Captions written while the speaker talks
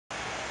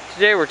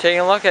Today we're taking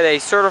a look at a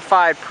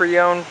certified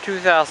pre-owned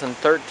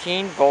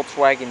 2013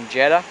 Volkswagen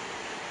Jetta.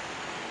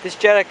 This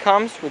Jetta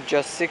comes with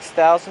just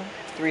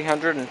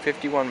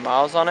 6,351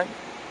 miles on it.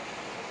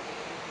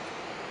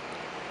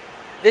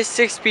 This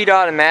 6-speed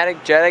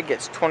automatic Jetta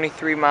gets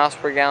 23 miles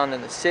per gallon in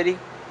the city,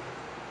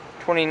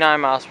 29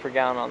 miles per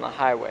gallon on the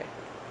highway.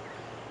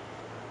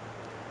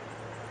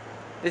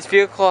 This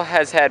vehicle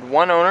has had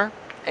one owner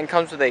and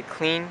comes with a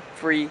clean,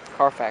 free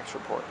CARFAX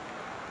report.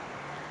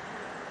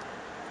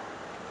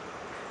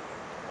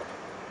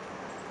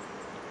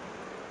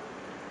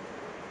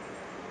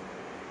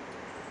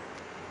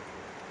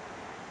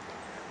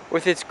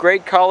 With its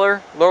great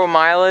color, low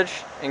mileage,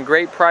 and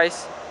great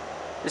price,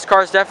 this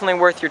car is definitely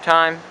worth your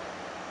time.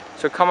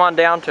 So come on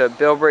down to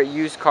Britt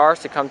Used Cars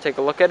to come take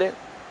a look at it.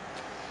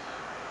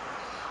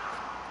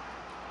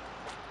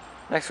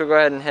 Next we'll go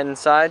ahead and head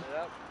inside.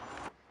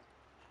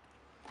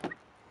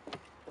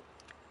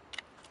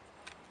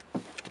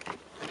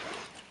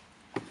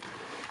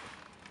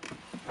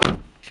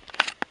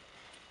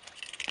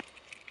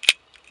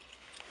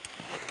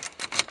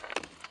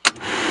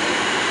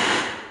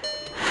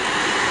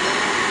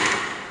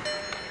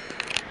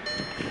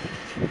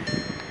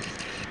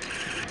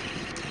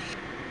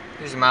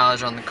 Here's the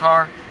mileage on the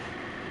car.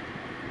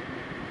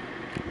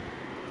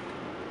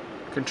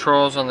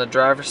 Controls on the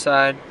driver's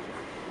side.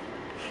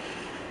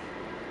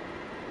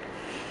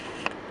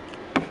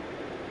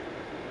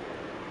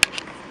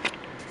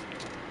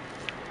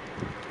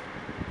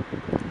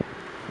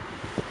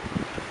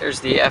 There's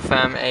the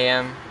FM,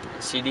 AM,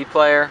 CD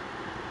player.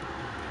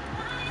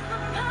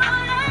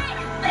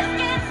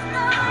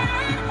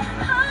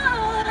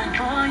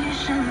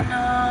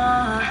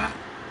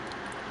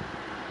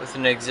 With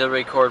an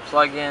auxiliary cord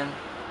plug-in,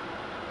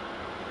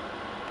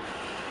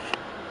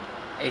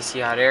 AC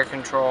hot air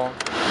control,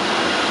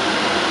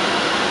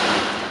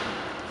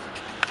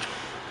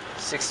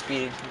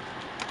 6-speed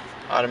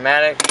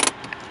automatic,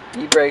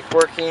 e-brake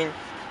working,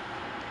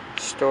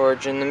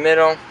 storage in the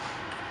middle.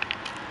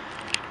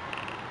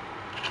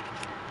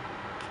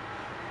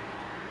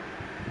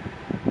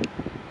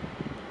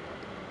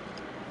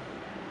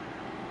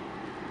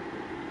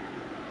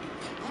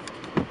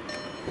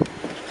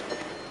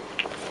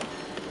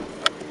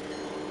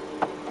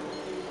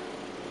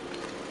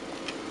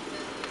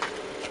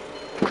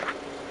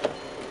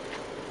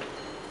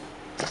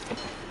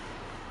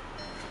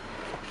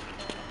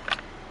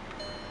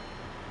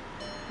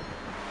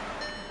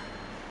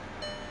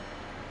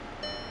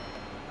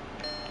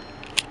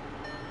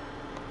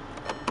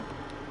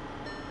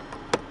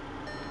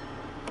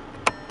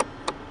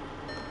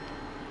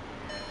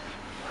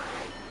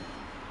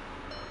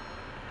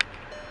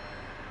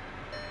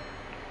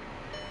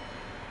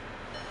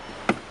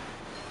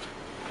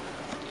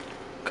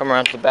 Come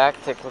around to the back,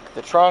 take a look at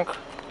the trunk.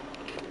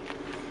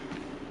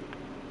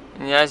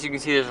 And as you can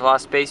see, there's a lot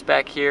of space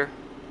back here.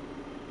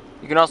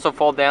 You can also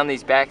fold down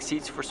these back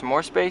seats for some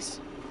more space.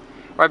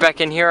 Right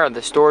back in here are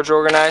the storage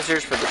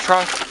organizers for the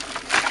trunk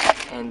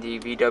and the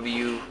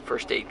VW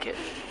first aid kit.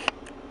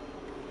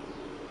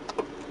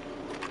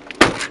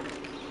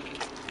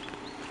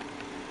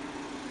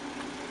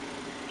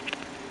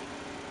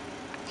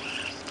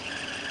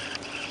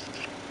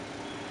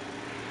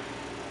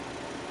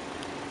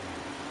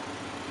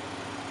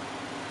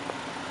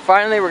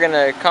 Finally, we're going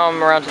to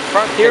come around to the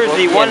front. Here's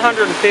the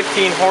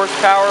 115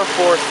 horsepower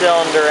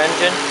 4-cylinder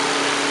engine,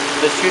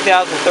 the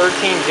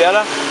 2013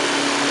 Jetta.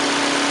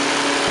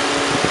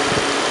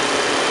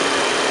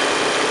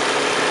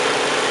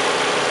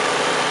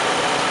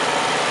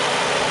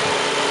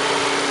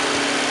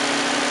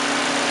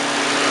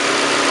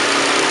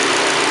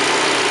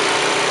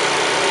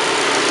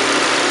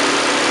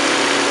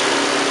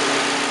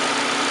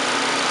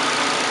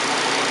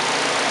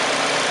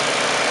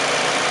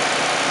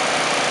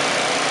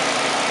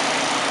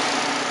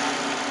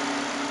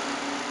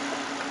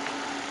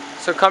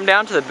 So come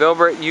down to the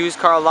Britt Used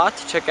Car lot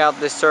to check out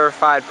this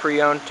certified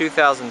pre-owned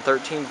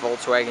 2013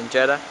 Volkswagen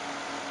Jetta,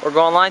 or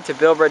go online to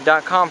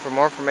billbritt.com for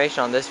more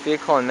information on this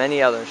vehicle and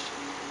many others.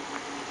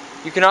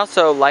 You can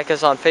also like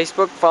us on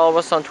Facebook, follow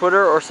us on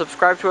Twitter, or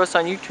subscribe to us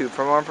on YouTube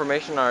for more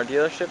information on our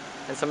dealership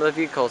and some of the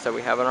vehicles that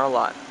we have on our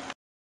lot.